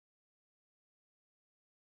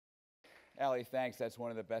Allie, thanks. That's one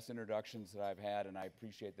of the best introductions that I've had, and I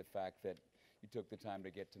appreciate the fact that you took the time to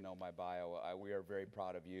get to know my bio. We are very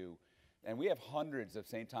proud of you. And we have hundreds of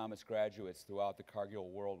St. Thomas graduates throughout the Cargill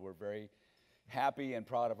world. We're very happy and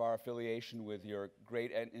proud of our affiliation with your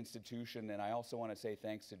great institution. And I also want to say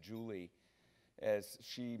thanks to Julie. As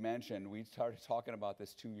she mentioned, we started talking about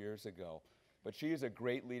this 2 years ago. But she is a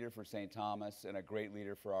great leader for St. Thomas and a great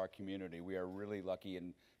leader for our community. We are really lucky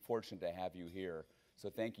and fortunate to have you here. So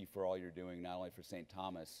thank you for all you're doing, not only for St.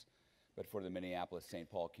 Thomas, but for the Minneapolis-St.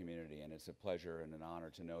 Paul community. And it's a pleasure and an honor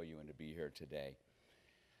to know you and to be here today.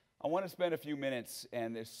 I want to spend a few minutes,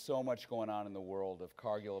 and there's so much going on in the world of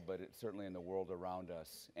Cargill, but it's certainly in the world around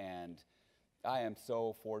us. And I am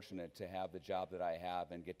so fortunate to have the job that I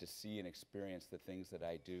have and get to see and experience the things that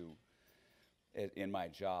I do in my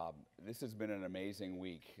job. This has been an amazing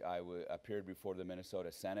week. I appeared before the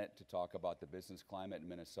Minnesota Senate to talk about the business climate in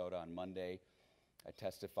Minnesota on Monday. I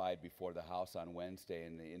testified before the House on Wednesday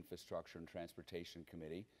in the Infrastructure and Transportation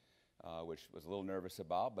Committee, which was a little nervous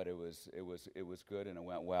about, but it was good and it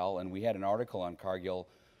went well. And we had an article on Cargill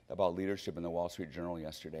about leadership in the Wall Street Journal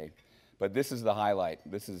yesterday. But this is the highlight.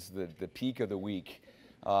 This is the peak of the week.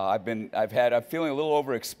 I'm feeling a little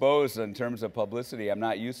overexposed in terms of publicity. I'm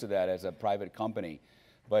not used to that as a private company,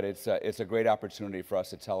 but it's a great opportunity for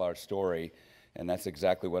us to tell our story, and that's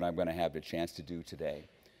exactly what I'm going to have the chance to do today.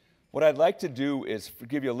 What I'd like to do is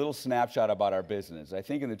give you a little snapshot about our business. I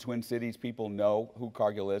think in the Twin Cities, people know who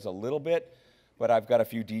Cargill is a little bit, but I've got a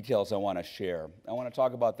few details I want to share. I want to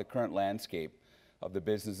talk about the current landscape of the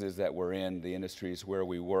businesses that we're in, the industries where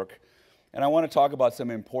we work, and I want to talk about some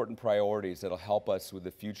important priorities that'll help us with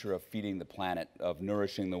the future of feeding the planet, of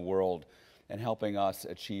nourishing the world, and helping us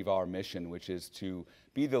achieve our mission, which is to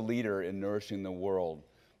be the leader in nourishing the world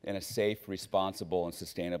in a safe, responsible, and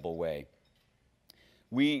sustainable way.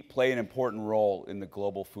 We play an important role in the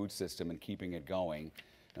global food system and keeping it going,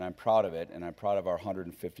 and I'm proud of it, and I'm proud of our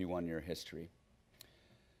 151-year history.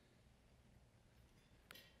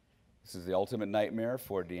 This is the ultimate nightmare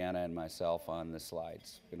for Deanna and myself on the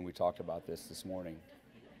slides, and we talked about this morning.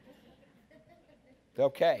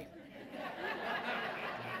 Okay.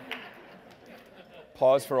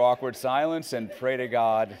 Pause for awkward silence and pray to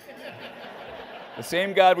God. The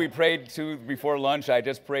same God we prayed to before lunch, I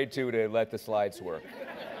just prayed to let the slides work.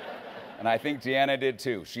 And I think Deanna did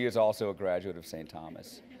too. She is also a graduate of St.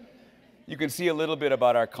 Thomas. You can see a little bit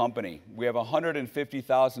about our company. We have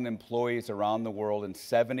 150,000 employees around the world in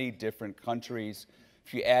 70 different countries.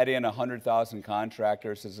 If you add in 100,000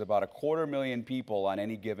 contractors, there's about 250,000 people on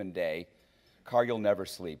any given day. Cargill never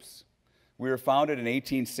sleeps. We were founded in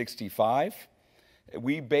 1865.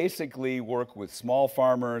 We basically work with small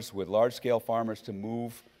farmers, with large-scale farmers to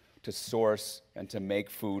move, to source, and to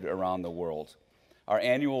make food around the world. Our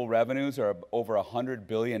annual revenues are over $100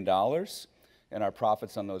 billion, and our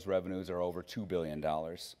profits on those revenues are over $2 billion.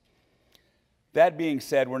 That being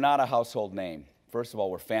said, we're not a household name. First of all,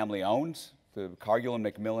 we're family-owned. The Cargill and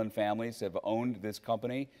MacLennan families have owned this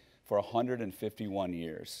company for 151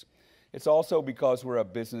 years. It's also because we're a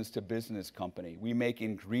business-to-business company. We make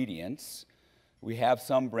ingredients. We have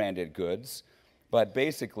some branded goods, but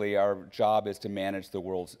basically our job is to manage the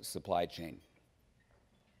world's supply chain.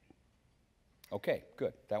 Okay,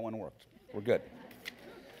 good. That one worked. We're good.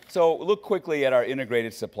 So look quickly at our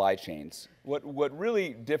integrated supply chains. What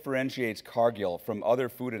really differentiates Cargill from other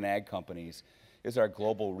food and ag companies is our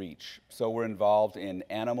global reach. So we're involved in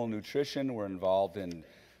animal nutrition. We're involved in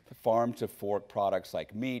farm-to-fork products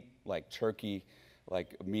like meat, like turkey,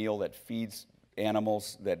 like meal that feeds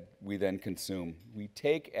animals that we then consume. We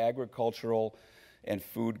take agricultural and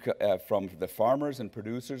food from the farmers and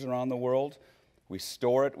producers around the world. We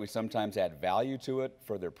store it. We sometimes add value to it,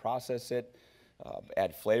 further process it,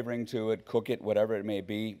 add flavoring to it, cook it, whatever it may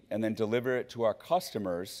be, and then deliver it to our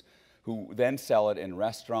customers who then sell it in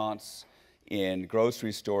restaurants, in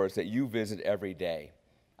grocery stores that you visit every day.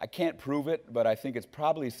 I can't prove it, but I think it's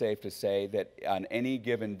probably safe to say that on any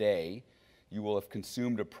given day, you will have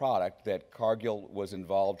consumed a product that Cargill was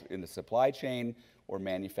involved in the supply chain or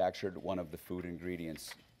manufactured one of the food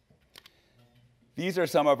ingredients. These are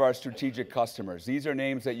some of our strategic customers. These are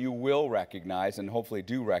names that you will recognize and hopefully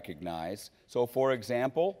do recognize. So for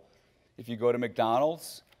example, if you go to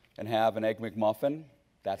McDonald's and have an Egg McMuffin,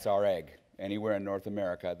 that's our egg. Anywhere in North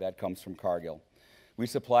America, that comes from Cargill. We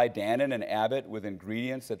supply Dannon and Abbott with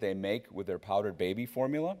ingredients that they make with their powdered baby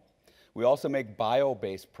formula. We also make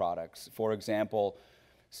bio-based products. For example,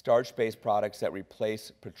 starch-based products that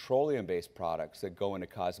replace petroleum-based products that go into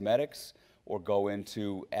cosmetics or go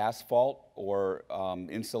into asphalt or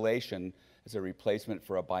insulation as a replacement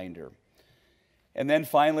for a binder. And then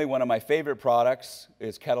finally, one of my favorite products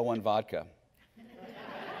is Kettle One Vodka.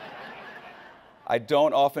 I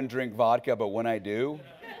don't often drink vodka, but when I do,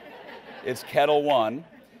 it's Kettle One,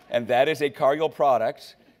 and that is a Cargill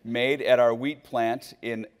product made at our wheat plant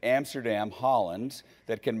in Amsterdam, Holland,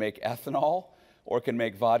 that can make ethanol or can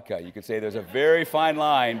make vodka. You could say there's a very fine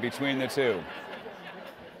line between the two.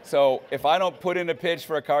 So if I don't put in a pitch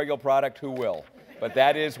for a Cargill product, who will? But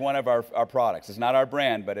that is one of our products. It's not our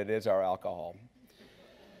brand, but it is our alcohol.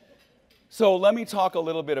 So let me talk a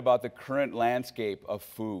little bit about the current landscape of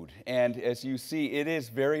food. And as you see, it is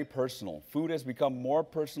very personal. Food has become more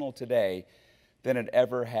personal today than it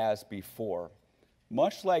ever has before.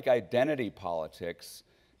 Much like identity politics,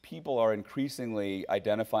 people are increasingly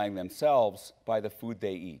identifying themselves by the food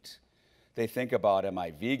they eat. They think about, am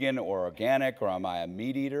I vegan or organic, or am I a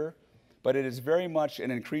meat eater? But it is very much,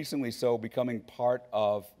 and increasingly so, becoming part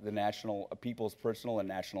of the people's personal and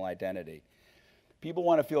national identity. People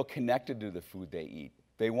want to feel connected to the food they eat.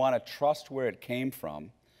 They want to trust where it came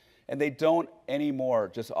from, and they don't anymore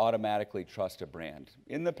just automatically trust a brand.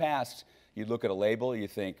 In the past, you'd look at a label, you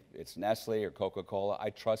think it's Nestle or Coca-Cola,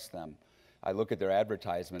 I trust them. I look at their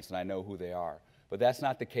advertisements and I know who they are. But that's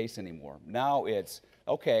not the case anymore. Now it's,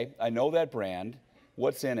 okay, I know that brand,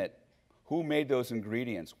 what's in it? Who made those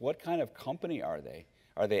ingredients? What kind of company are they?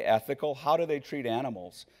 Are they ethical? How do they treat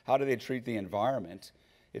animals? How do they treat the environment?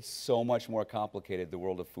 It's so much more complicated, the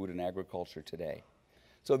world of food and agriculture today.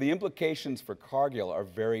 So the implications for Cargill are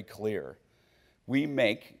very clear. We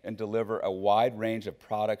make and deliver a wide range of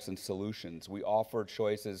products and solutions. We offer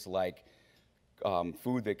choices like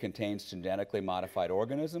food that contains genetically modified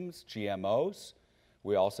organisms, GMOs.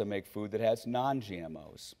 We also make food that has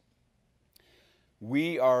non-GMOs.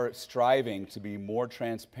 We are striving to be more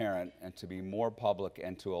transparent and to be more public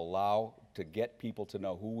and to get people to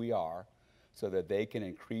know who we are so that they can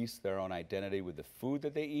increase their own identity with the food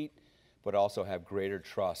that they eat, but also have greater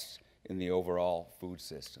trust in the overall food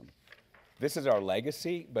system. This is our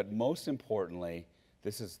legacy, but most importantly,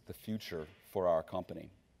 this is the future for our company.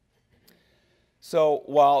 So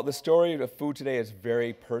while the story of food today is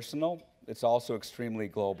very personal, it's also extremely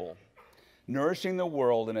global. Nourishing the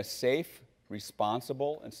world in a safe,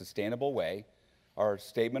 responsible, and sustainable way, our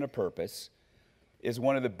statement of purpose, is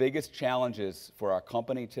one of the biggest challenges for our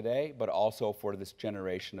company today, but also for this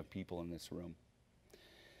generation of people in this room.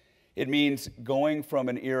 It means going from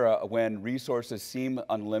an era when resources seem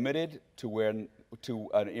unlimited to an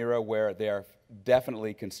era where they are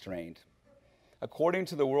definitely constrained. According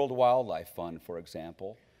to the World Wildlife Fund, for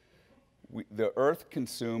example, the Earth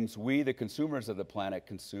consumes, the consumers of the planet,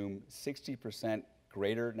 consume 60%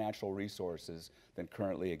 greater natural resources than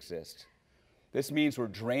currently exist. This means we're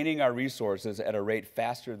draining our resources at a rate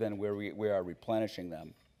faster than we are replenishing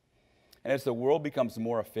them. And as the world becomes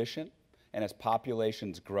more efficient, and as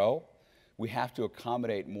populations grow, we have to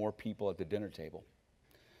accommodate more people at the dinner table.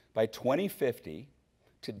 By 2050,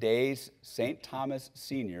 today's St. Thomas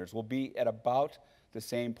seniors will be at about the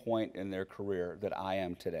same point in their career that I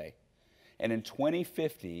am today. And in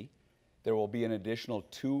 2050, there will be an additional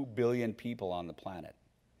 2 billion people on the planet.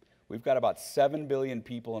 We've got about 7 billion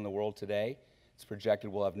people in the world today. It's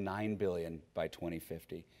projected we'll have 9 billion by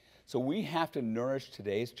 2050. So we have to nourish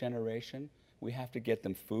today's generation. We have to get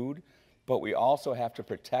them food, but we also have to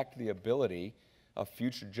protect the ability of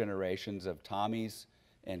future generations of Tommies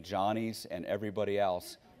and Johnnies and everybody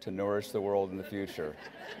else to nourish the world in the future.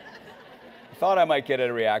 I thought I might get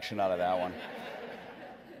a reaction out of that one.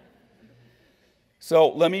 So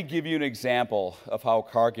let me give you an example of how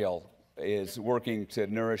Cargill is working to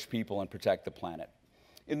nourish people and protect the planet.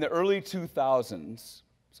 In the early 2000s,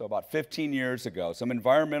 so about 15 years ago, some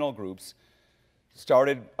environmental groups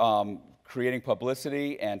started creating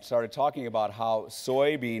publicity and started talking about how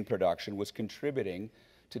soybean production was contributing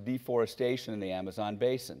to deforestation in the Amazon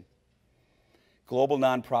basin. Global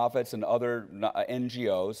nonprofits and other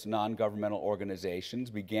NGOs, non-governmental organizations,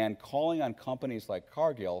 began calling on companies like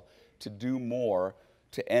Cargill to do more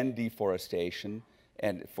to end deforestation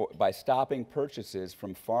and by stopping purchases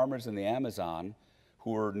from farmers in the Amazon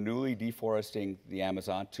who were newly deforesting the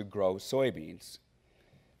Amazon to grow soybeans.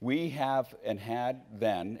 We have and had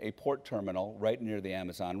then a port terminal right near the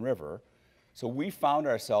Amazon River, so we found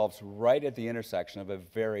ourselves right at the intersection of a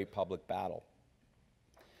very public battle.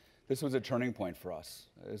 This was a turning point for us.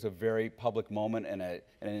 It was a very public moment and an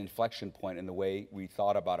inflection point in the way we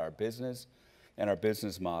thought about our business and our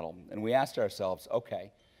business model. And we asked ourselves,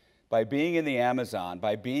 okay, by being in the Amazon,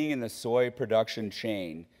 by being in the soy production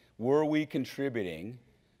chain, were we contributing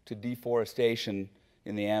to deforestation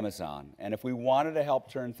in the Amazon? And if we wanted to help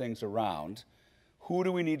turn things around, who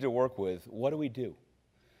do we need to work with? What do we do?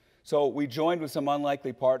 So we joined with some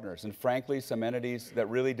unlikely partners, and frankly, some entities that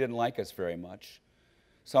really didn't like us very much,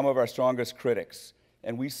 some of our strongest critics,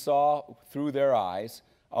 and we saw through their eyes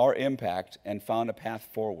our impact and found a path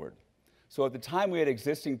forward. So at the time, we had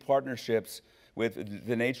existing partnerships with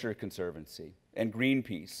the Nature Conservancy and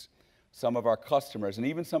Greenpeace, some of our customers, and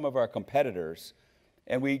even some of our competitors,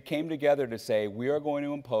 and we came together to say we are going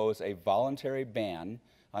to impose a voluntary ban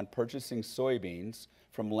on purchasing soybeans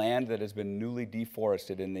from land that has been newly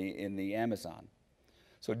deforested in the Amazon.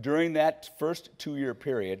 So during that first 2-year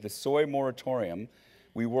period, the soy moratorium,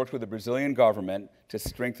 we worked with the Brazilian government to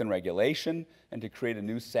strengthen regulation and to create a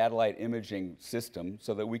new satellite imaging system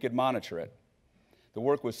so that we could monitor it. The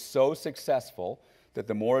work was so successful that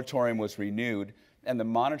the moratorium was renewed and the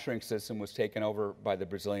monitoring system was taken over by the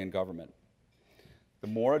Brazilian government. The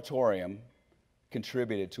moratorium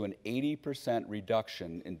contributed to an 80%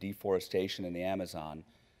 reduction in deforestation in the Amazon,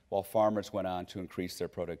 while farmers went on to increase their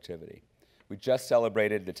productivity. We just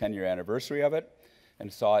celebrated the 10-year anniversary of it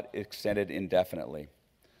and saw it extended indefinitely.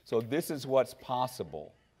 So this is what's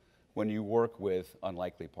possible when you work with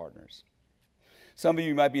unlikely partners. Some of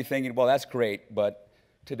you might be thinking, well, that's great, but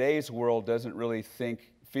today's world doesn't really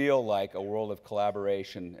feel like a world of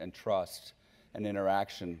collaboration and trust and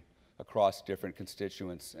interaction across different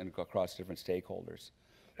constituents and across different stakeholders.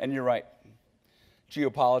 And you're right.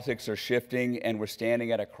 Geopolitics are shifting, and we're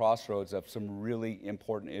standing at a crossroads of some really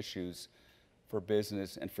important issues for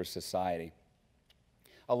business and for society.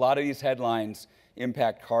 A lot of these headlines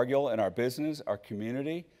impact Cargill and our business, our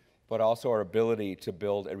community, but also our ability to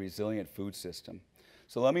build a resilient food system.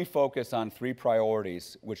 So let me focus on 3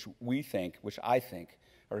 priorities which I think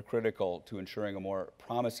are critical to ensuring a more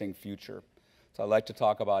promising future. So I'd like to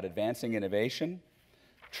talk about advancing innovation,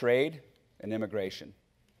 trade, and immigration,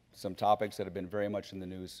 some topics that have been very much in the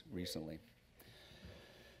news recently.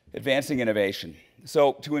 Advancing innovation.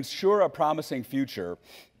 So to ensure a promising future,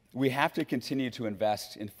 we have to continue to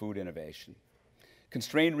invest in food innovation.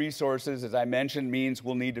 Constrained resources, as I mentioned, means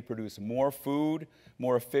we'll need to produce more food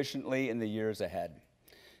more efficiently in the years ahead.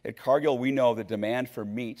 At Cargill, we know the demand for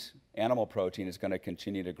meat, animal protein, is going to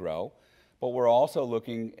continue to grow, but we're also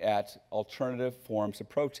looking at alternative forms of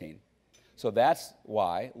protein. So that's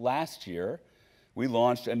why last year we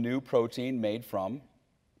launched a new protein made from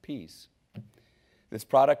peas. This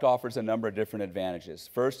product offers a number of different advantages.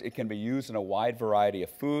 First, it can be used in a wide variety of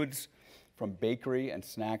foods, from bakery and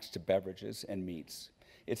snacks to beverages and meats.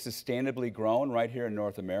 It's sustainably grown right here in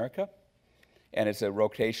North America, and it's a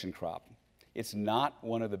rotation crop. It's not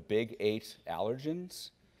one of the big 8 allergens.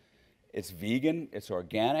 It's vegan, it's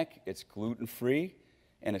organic, it's gluten-free,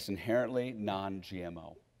 and it's inherently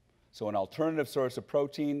non-GMO. So an alternative source of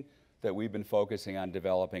protein that we've been focusing on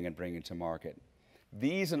developing and bringing to market.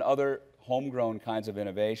 These and other homegrown kinds of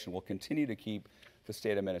innovation will continue to keep the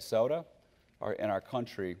state of Minnesota and our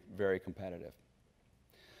country very competitive.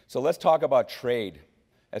 So let's talk about trade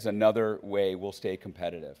as another way we'll stay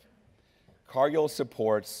competitive. Cargill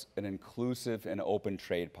supports an inclusive and open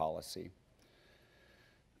trade policy.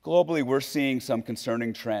 Globally, we're seeing some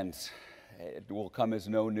concerning trends. It will come as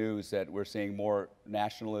no news that we're seeing more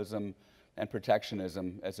nationalism and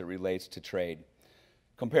protectionism as it relates to trade.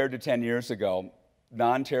 Compared to 10 years ago,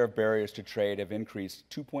 non-tariff barriers to trade have increased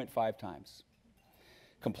 2.5 times.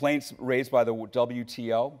 Complaints raised by the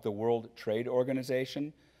WTO, the World Trade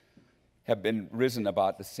Organization, have been risen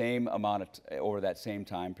about the same amount over that same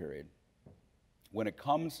time period. When it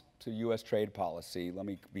comes to U.S. trade policy, let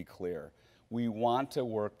me be clear. We want to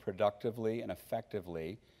work productively and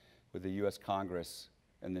effectively with the U.S. Congress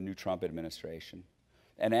and the new Trump administration.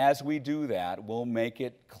 And as we do that, we'll make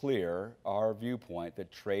it clear our viewpoint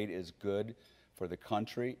that trade is good for the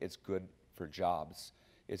country, it's good for jobs,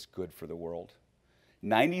 it's good for the world.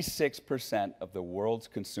 96% of the world's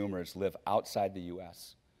consumers live outside the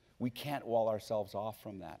U.S. We can't wall ourselves off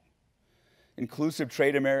from that. Inclusive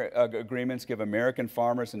trade agreements give American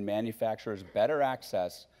farmers and manufacturers better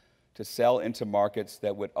access to sell into markets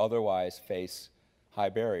that would otherwise face high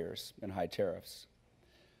barriers and high tariffs.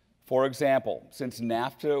 For example, since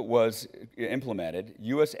NAFTA was implemented,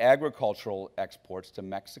 U.S. agricultural exports to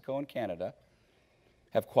Mexico and Canada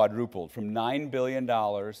have quadrupled from $9 billion in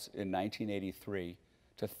 1983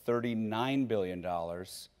 to $39 billion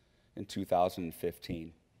in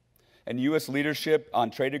 2015. And U.S. leadership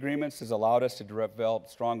on trade agreements has allowed us to develop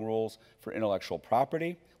strong rules for intellectual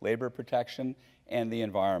property, labor protection, and the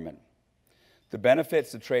environment. The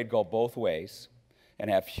benefits of trade go both ways and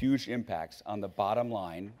have huge impacts on the bottom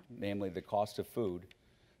line, namely the cost of food,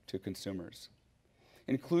 to consumers.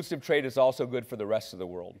 Inclusive trade is also good for the rest of the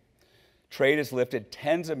world. Trade has lifted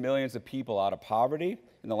tens of millions of people out of poverty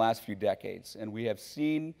in the last few decades, and we have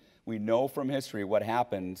seen We know from history what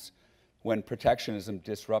happens when protectionism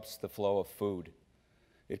disrupts the flow of food.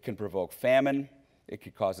 It can provoke famine, it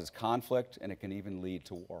can cause conflict, and it can even lead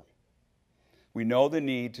to war. We know the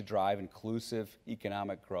need to drive inclusive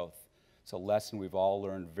economic growth. It's a lesson we've all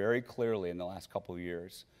learned very clearly in the last couple of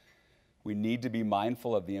years. We need to be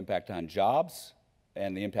mindful of the impact on jobs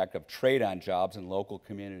and the impact of trade on jobs in local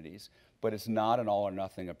communities, but it's not an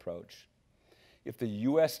all-or-nothing approach. If the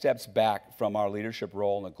U.S. steps back from our leadership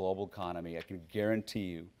role in the global economy, I can guarantee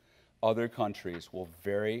you other countries will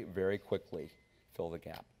very, very quickly fill the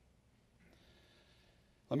gap.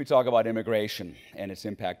 Let me talk about immigration and its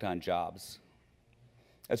impact on jobs.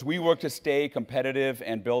 As we work to stay competitive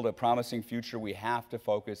and build a promising future, we have to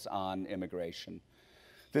focus on immigration.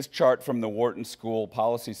 This chart from the Wharton School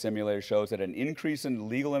Policy Simulator shows that an increase in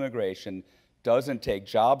legal immigration doesn't take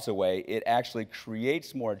jobs away, it actually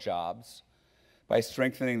creates more jobs by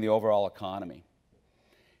strengthening the overall economy.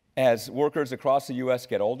 As workers across the U.S.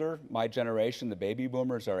 get older, my generation, the baby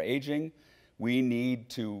boomers, are aging. We need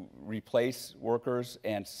to replace workers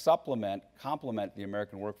and complement the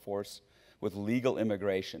American workforce with legal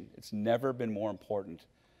immigration. It's never been more important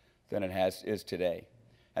than it is today.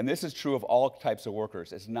 And this is true of all types of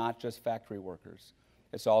workers. It's not just factory workers.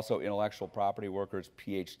 It's also intellectual property workers,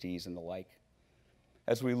 PhDs, and the like.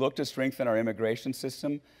 As we look to strengthen our immigration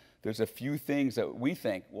system, there's a few things that we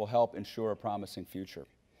think will help ensure a promising future.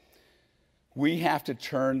 We have to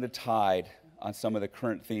turn the tide on some of the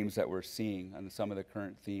current themes that we're seeing, on some of the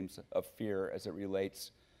current themes of fear as it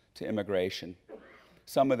relates to immigration.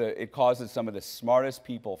 It causes some of the smartest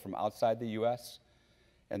people from outside the U.S.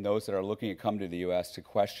 and those that are looking to come to the U.S. to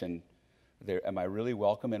question, am I really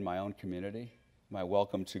welcome in my own community? Am I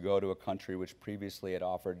welcome to go to a country which previously had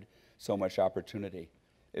offered so much opportunity?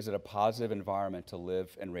 Is it a positive environment to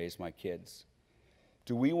live and raise my kids?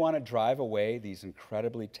 Do we want to drive away these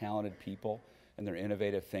incredibly talented people and their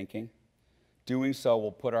innovative thinking? Doing so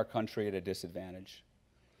will put our country at a disadvantage.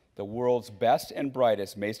 The world's best and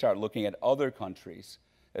brightest may start looking at other countries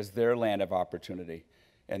as their land of opportunity,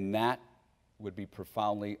 and that would be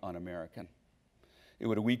profoundly un-American. It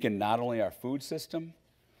would weaken not only our food system,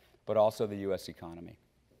 but also the U.S. economy.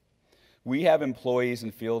 We have employees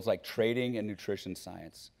in fields like trading and nutrition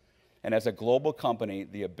science, and as a global company,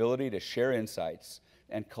 the ability to share insights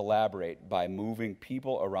and collaborate by moving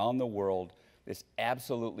people around the world is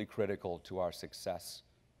absolutely critical to our success.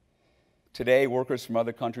 Today, workers from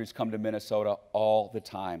other countries come to Minnesota all the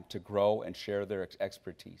time to grow and share their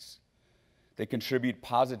expertise. They contribute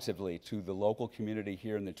positively to the local community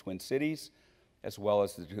here in the Twin Cities, as well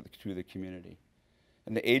as to the community.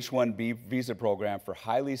 And the H-1B visa program for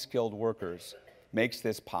highly skilled workers makes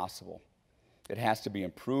this possible. It has to be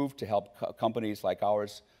improved to help companies like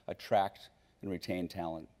ours attract and retain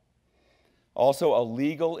talent. Also, a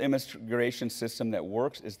legal immigration system that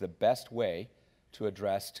works is the best way to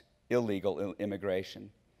address illegal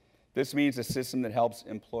immigration. This means a system that helps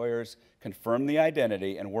employers confirm the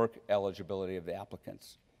identity and work eligibility of the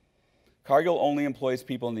applicants. Cargill only employs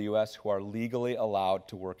people in the U.S. who are legally allowed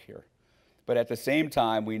to work here. But at the same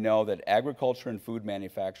time, we know that agriculture and food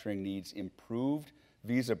manufacturing needs improved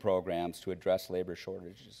visa programs to address labor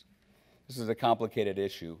shortages. This is a complicated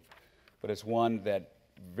issue, but it's one that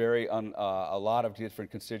a lot of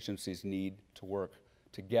different constituencies need to work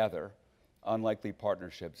together, unlikely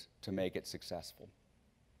partnerships, to make it successful.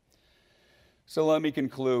 So let me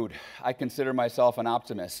conclude. I consider myself an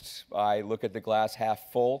optimist. I look at the glass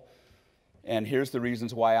half full, and here's the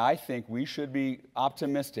reasons why I think we should be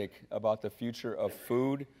optimistic about the future of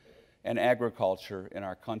food and agriculture in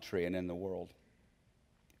our country and in the world.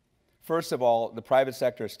 First of all, the private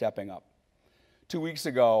sector is stepping up. 2 weeks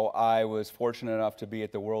ago, I was fortunate enough to be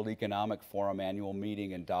at the World Economic Forum annual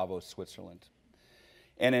meeting in Davos, Switzerland.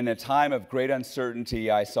 And in a time of great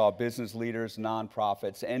uncertainty, I saw business leaders,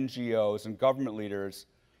 nonprofits, NGOs, and government leaders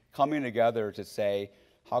coming together to say,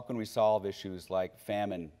 how can we solve issues like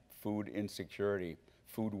famine, food insecurity,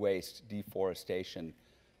 food waste, deforestation,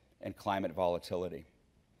 and climate volatility?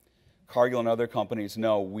 Cargill and other companies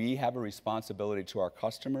know we have a responsibility to our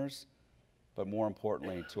customers, but more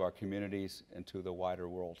importantly, to our communities and to the wider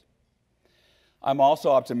world. I'm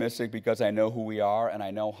also optimistic because I know who we are and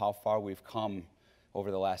I know how far we've come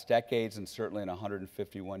over the last decades and certainly in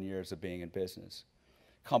 151 years of being in business.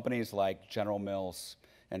 Companies like General Mills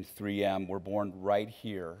and 3M were born right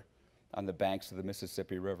here on the banks of the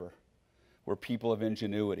Mississippi River. We're people of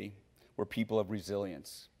ingenuity. We're people of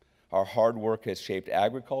resilience. Our hard work has shaped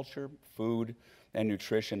agriculture, food, and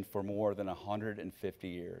nutrition for more than 150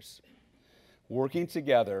 years. Working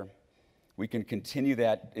together, we can continue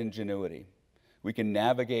that ingenuity. we can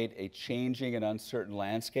navigate a changing and uncertain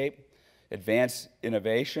landscape, advance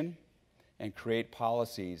innovation, and create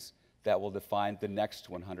policies that will define the next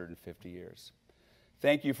 150 years.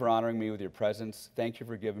 Thank you for honoring me with your presence. Thank you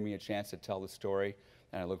for giving me a chance to tell the story,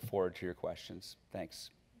 and I look forward to your questions. Thanks.